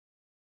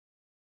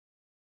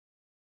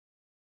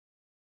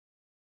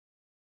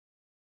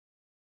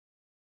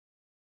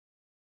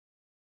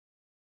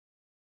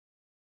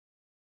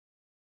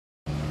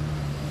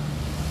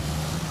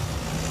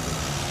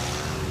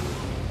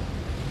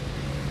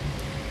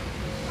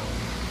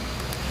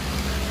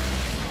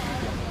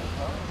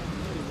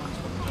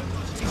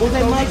Or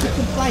they make a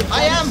complaint.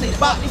 I am,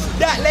 but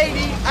that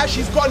lady, as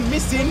she's gone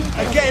missing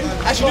again,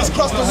 as she just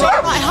crossed the road.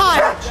 Right,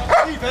 hi.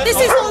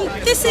 This is on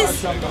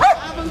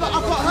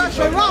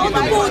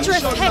the border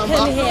of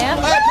Peckham here.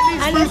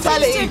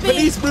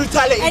 Police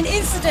brutality. An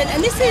incident,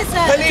 and this is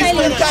police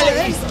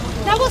brutality.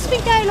 Now, what's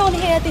been going on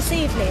here this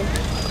evening?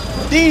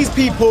 These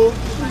people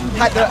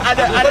had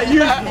a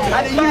youth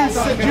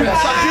subdued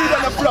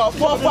on the floor,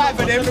 4 or 5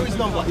 of them,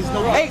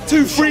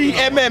 823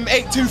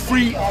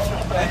 823,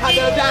 had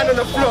her down on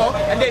the floor,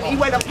 and then he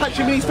went and punched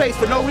him in his face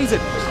for no reason.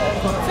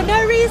 For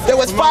no reason? There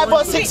was 5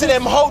 or 6 of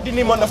them holding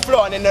him on the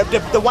floor, and then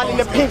the one in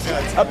the pink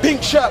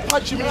shirt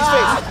punched him in his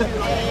face. See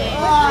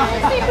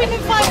if we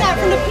can find out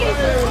from the police.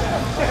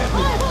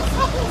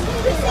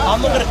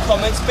 I'm not going to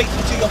comment, speak to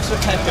the officer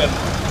at Peckham.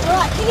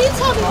 Alright, can you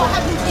tell me what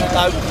happened here?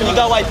 No, can you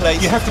go away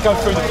please? You have to go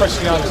through the press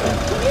yard. Can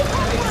you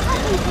tell me what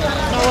happened here?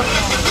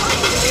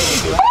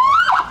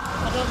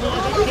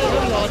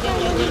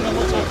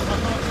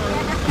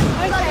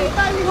 Okay,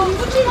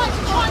 would you like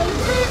to try and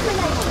improve the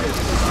nation?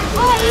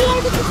 Are you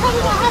able to tell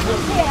me what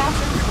happened here?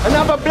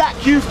 Another black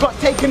youth got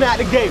taken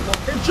out of the game.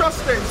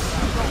 Injustice.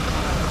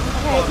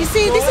 Okay, you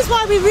see, this is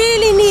why we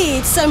really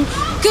need some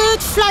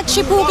good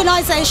flagship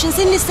organisations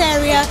in this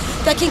area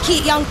that can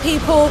keep young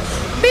people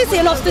busy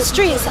and off the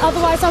streets.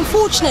 Otherwise,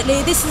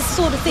 unfortunately, this is the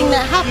sort of thing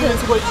that happens.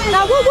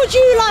 Now, what would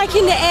you like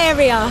in the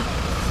area?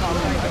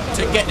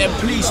 To get them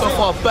police off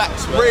our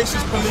backs,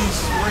 racist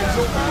police,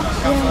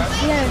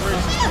 Yes.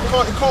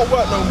 It can't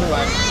work no more.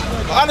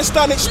 I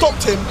understand it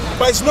stopped him,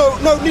 but it's no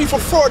need for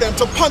 4 of them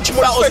to punch him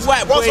on his face.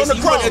 White boys, he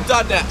wouldn't have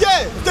done that.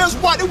 Yeah, if there's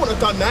white, they wouldn't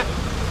have done that.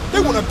 They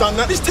wouldn't have done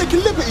that. He's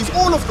taking liberties,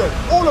 all of them,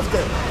 all of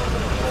them.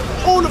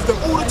 All of them,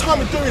 all the time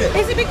are doing it.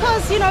 Is it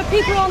because, you know,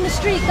 people are on the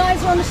street,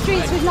 guys are on the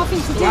streets with nothing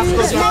to do?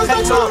 There's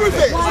nothing to do with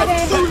it.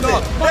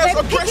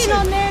 They're picking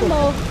on them,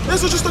 or?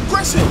 There's just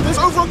aggressive. There's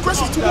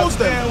over-aggressive towards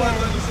them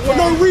for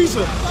no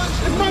reason.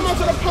 If my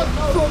man's on the floor,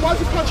 why is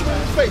he punching him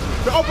in his face?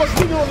 The other's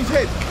sitting on his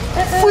head.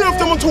 3 of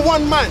them onto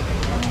 1 man.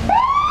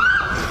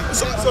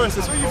 Sorry,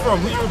 sis, where are you from?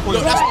 Who are you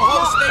reporting? That's the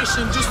whole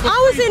station just for I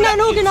was in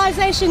an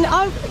organisation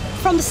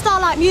from the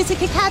Starlight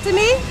Music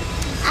Academy.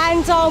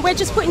 And we're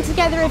just putting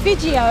together a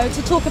video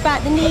to talk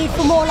about the need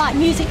for more like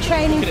music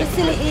training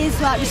facilities,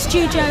 like the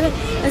studio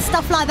and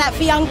stuff like that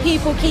for young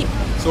people, keep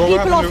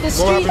people off the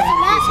streets and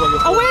that.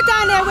 And we're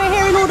down there, we're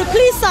hearing all the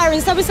police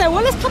sirens, so we say,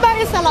 well, let's come out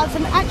here, sell out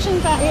some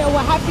actions out here, or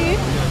what have you.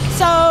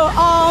 So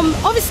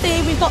obviously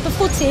we've got the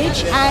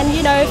footage, and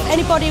you know, if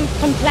anybody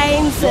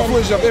complains,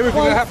 footage of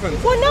everything that happened.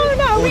 Well,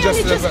 no, we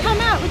only just come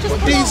out.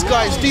 These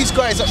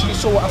guys actually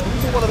saw what happened.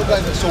 Who's one of the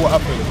guys that saw what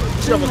happened?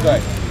 Who's the other guy?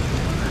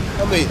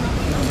 I mean,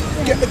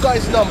 get the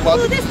guy's number.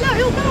 Well, there's no,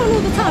 he'll go on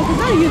all the time, because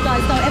none of you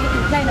guys don't ever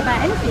complain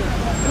about anything.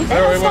 You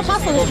don't stop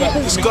us on the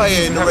street. This guy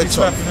here in the red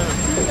top.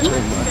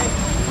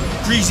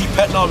 Greasy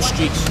Peckham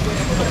streets.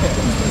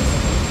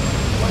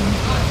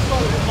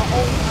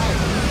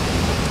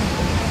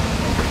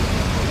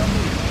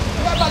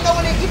 But no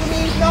one ain't giving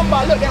me his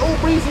number. Look, they're all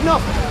breezing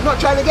off. I'm not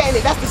trying to get in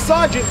it. That's the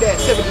sergeant there,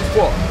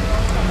 74.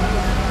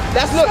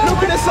 That's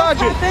look at the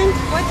sergeant.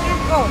 Where did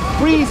it go?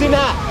 Breezing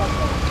out.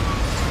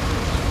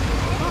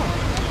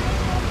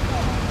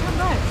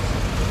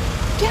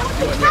 Get off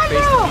the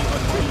camera!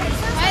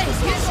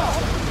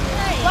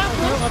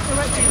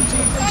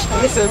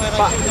 Listen,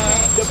 but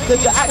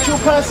the actual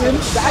person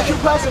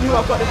who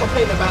I've got the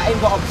complaint about ain't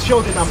got a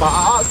shoulder number.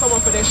 I asked someone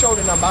for their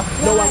shoulder number,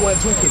 no one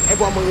weren't talking,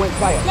 everyone went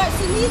quiet. No, it's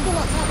illegal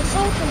not to have a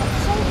shoulder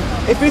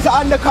number. If he's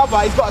undercover,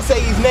 he's got to say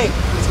his name.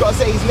 He's got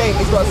to say his name.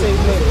 It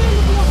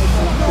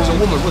was a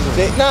woman, wasn't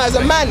it? No, it's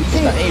a man.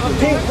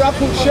 Pink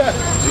ruffled shirt.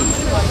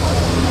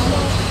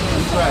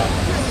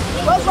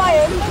 Where's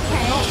Ryan?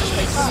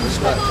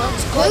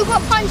 Who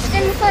got punched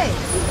in the face?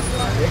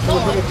 Can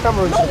we bring a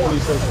camera into the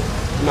police station?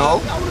 No.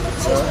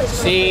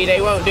 See, they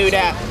won't do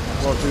that.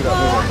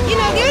 You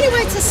know, the only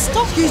way to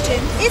stop you,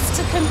 Jim, is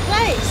to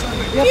complain.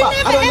 Yeah, but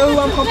I don't know who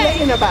I'm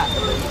complaining about.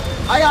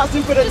 I asked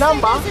him for the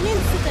number. There's an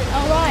incident,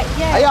 alright,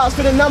 yeah. I asked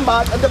for the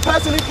number, and the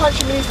person who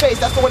punched him in his face,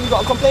 that's the one you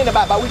got to complain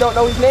about, but we don't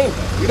know his name.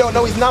 We don't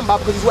know his number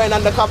because he's wearing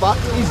undercover.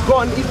 He's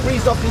gone, he's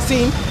breezed off the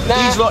scene.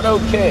 These lot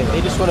don't care.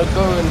 They just want to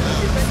go and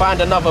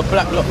find another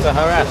black lot to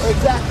harass.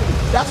 Exactly.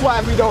 That's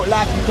why we don't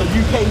like you, because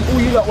you came,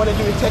 all you lot want to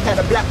do is take out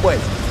the black boys.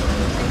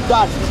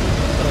 God.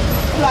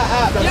 Flat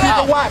out, man.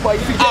 He's a white boy,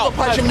 you think you'll ever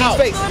punch him in his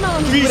face?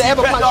 You would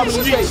ever punch him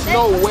in his face?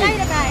 No way.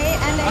 They complain about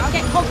it and they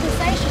get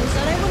compensation, so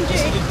they wouldn't do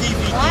it.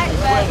 Right?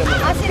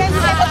 But I see them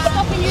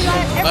stopping you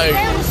like every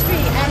day on the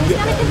street, and it's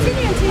going to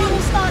continue until you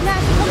all start now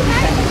to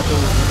complain.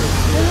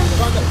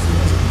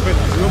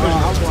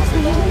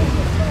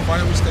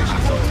 Final station,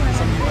 so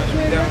somebody might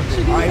be down.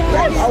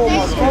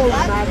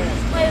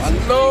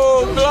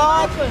 Hello,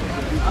 blood!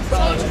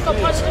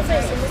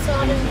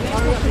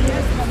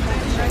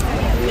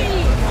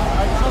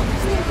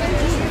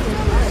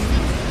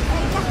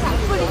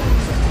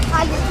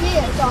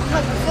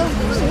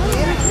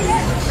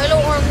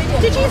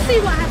 Did you see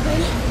what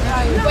happened?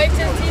 Wait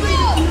till TV.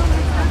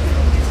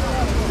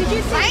 Did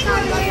you see what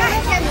happened?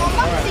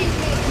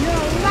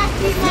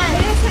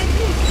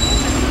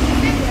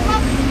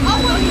 No,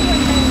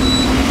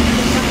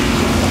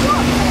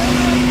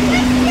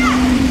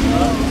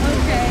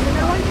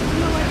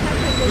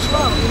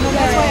 well. You know,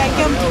 that's why I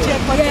came to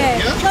check what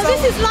So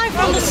this is life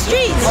on the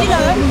streets, you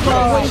know.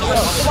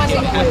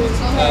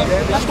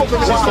 That's what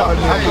we're talking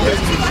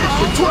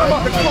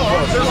about the car.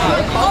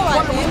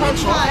 Alright, we'll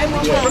try.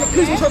 When the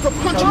police tried to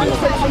punch him in the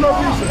face for no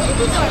reason.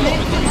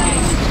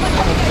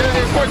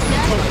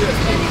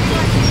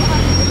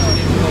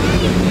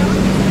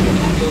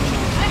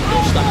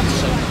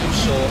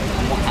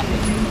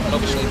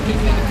 Obviously,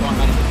 people in the crime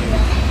management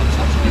unit,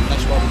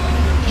 that's why we're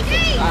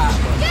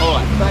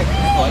alright,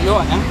 alright, you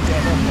alright now?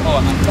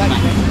 Alright, mate,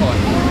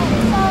 alright.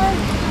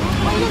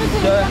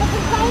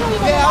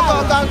 Yeah, I've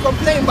got to go and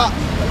complain, but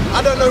I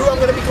don't know who I'm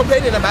going to be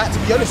complaining about, to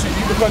be honest with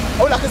you, because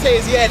all I can say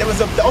is, yeah, there was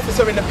the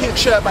officer in the pink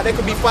shirt, but there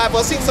could be 5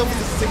 or 6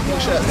 officers in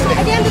pink shirts.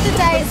 At the end of the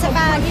day, it's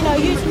about, you know,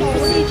 using the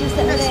procedures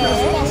that are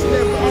there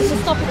and to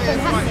stop it from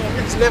happening.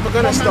 It's never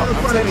going to stop, I'm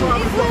telling you.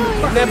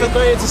 It's never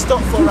going to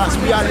stop for us.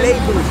 We are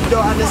labelled. You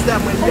don't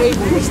understand. We're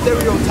labelled. We're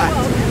stereotyped.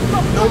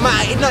 No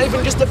matter, it's not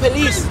even just the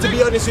police, to be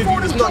honest with you.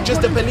 It's not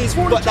just the police.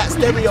 We've got that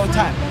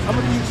stereotype. I'm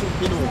going to use some,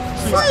 you know,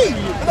 free!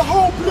 And the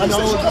whole police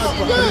station.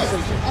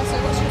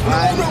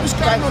 I think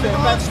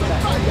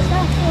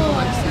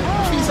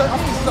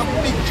it's a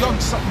big jug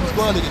something's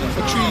burning in it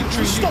for tree.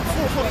 Stop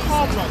for a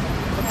car drive.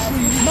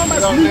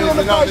 Mama's leaning on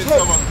the guy's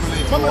head.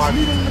 Mama's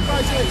leaning on the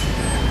guy's head.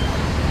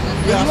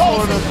 Yeah, I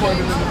saw them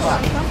pointing in the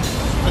back.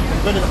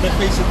 And they're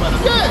facing man.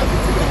 Yeah.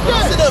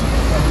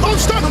 Don't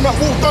stand on that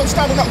wall. Don't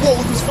stand on that wall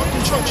with his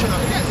fucking truncheon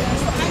out.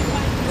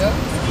 Yeah?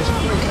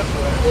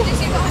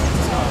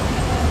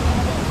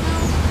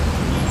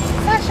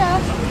 Sasha,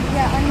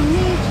 yeah, I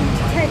need you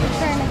to take the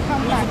train and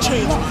come back.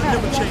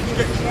 Never change.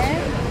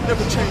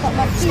 Never change.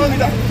 It's only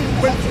that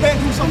when bad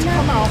news starts to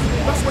come out,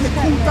 that's when they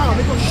cool down.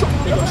 They got shot.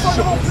 They got shot.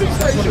 The whole police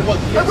station.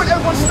 And when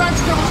everyone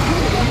stands there was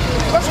cool,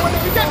 that's when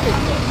they forget me.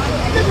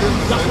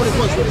 That's what it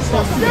was when it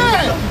started.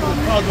 Yeah,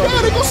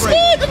 they got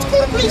scared. That's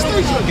called the police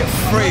station. Get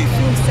afraid.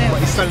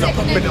 He's standing up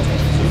in the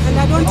and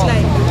I don't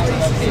like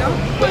it.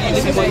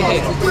 This is what you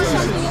hate.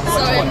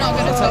 Sorry, I'm not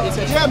going to talk to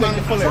you. Yeah, man.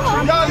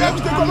 Yeah,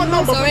 they got my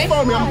number. Sorry?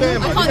 Phone me. I'm there,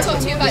 man. I can't talk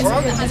to you about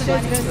something that hasn't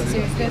been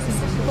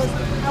Because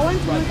I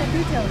want to know the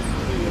details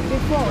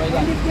before.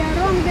 And if they are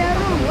wrong, they are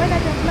wrong.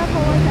 Whether they're black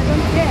or white, I don't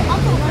care. They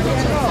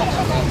are wrong.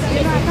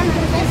 You know, I can't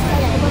do this because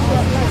they are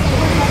black.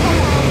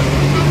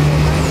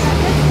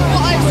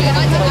 What I'm doing,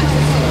 I don't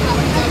actually think how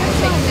to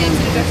take names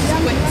and addresses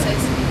of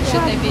witnesses.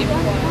 Should they be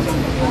required?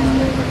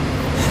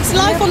 It's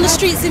life on the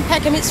streets in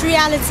Peckham, it's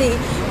reality.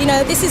 You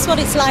know, this is what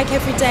it's like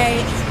every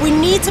day. We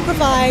need to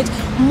provide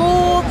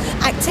more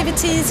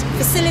activities,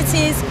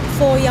 facilities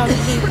for young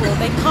people.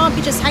 They can't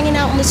be just hanging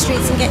out on the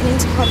streets and getting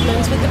into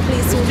problems with the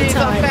police all the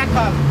time.